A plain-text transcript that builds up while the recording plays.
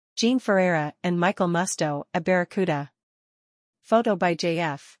Gene Ferreira and Michael Musto at Barracuda. Photo by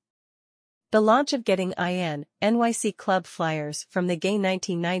JF. The launch of Getting In NYC Club flyers from the gay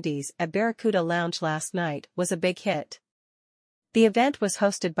 1990s at Barracuda Lounge last night was a big hit. The event was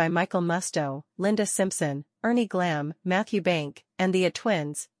hosted by Michael Musto, Linda Simpson, Ernie Glam, Matthew Bank, and the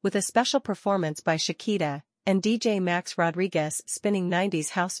Twins, with a special performance by Shakita and DJ Max Rodriguez spinning 90s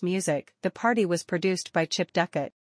house music. The party was produced by Chip Duckett.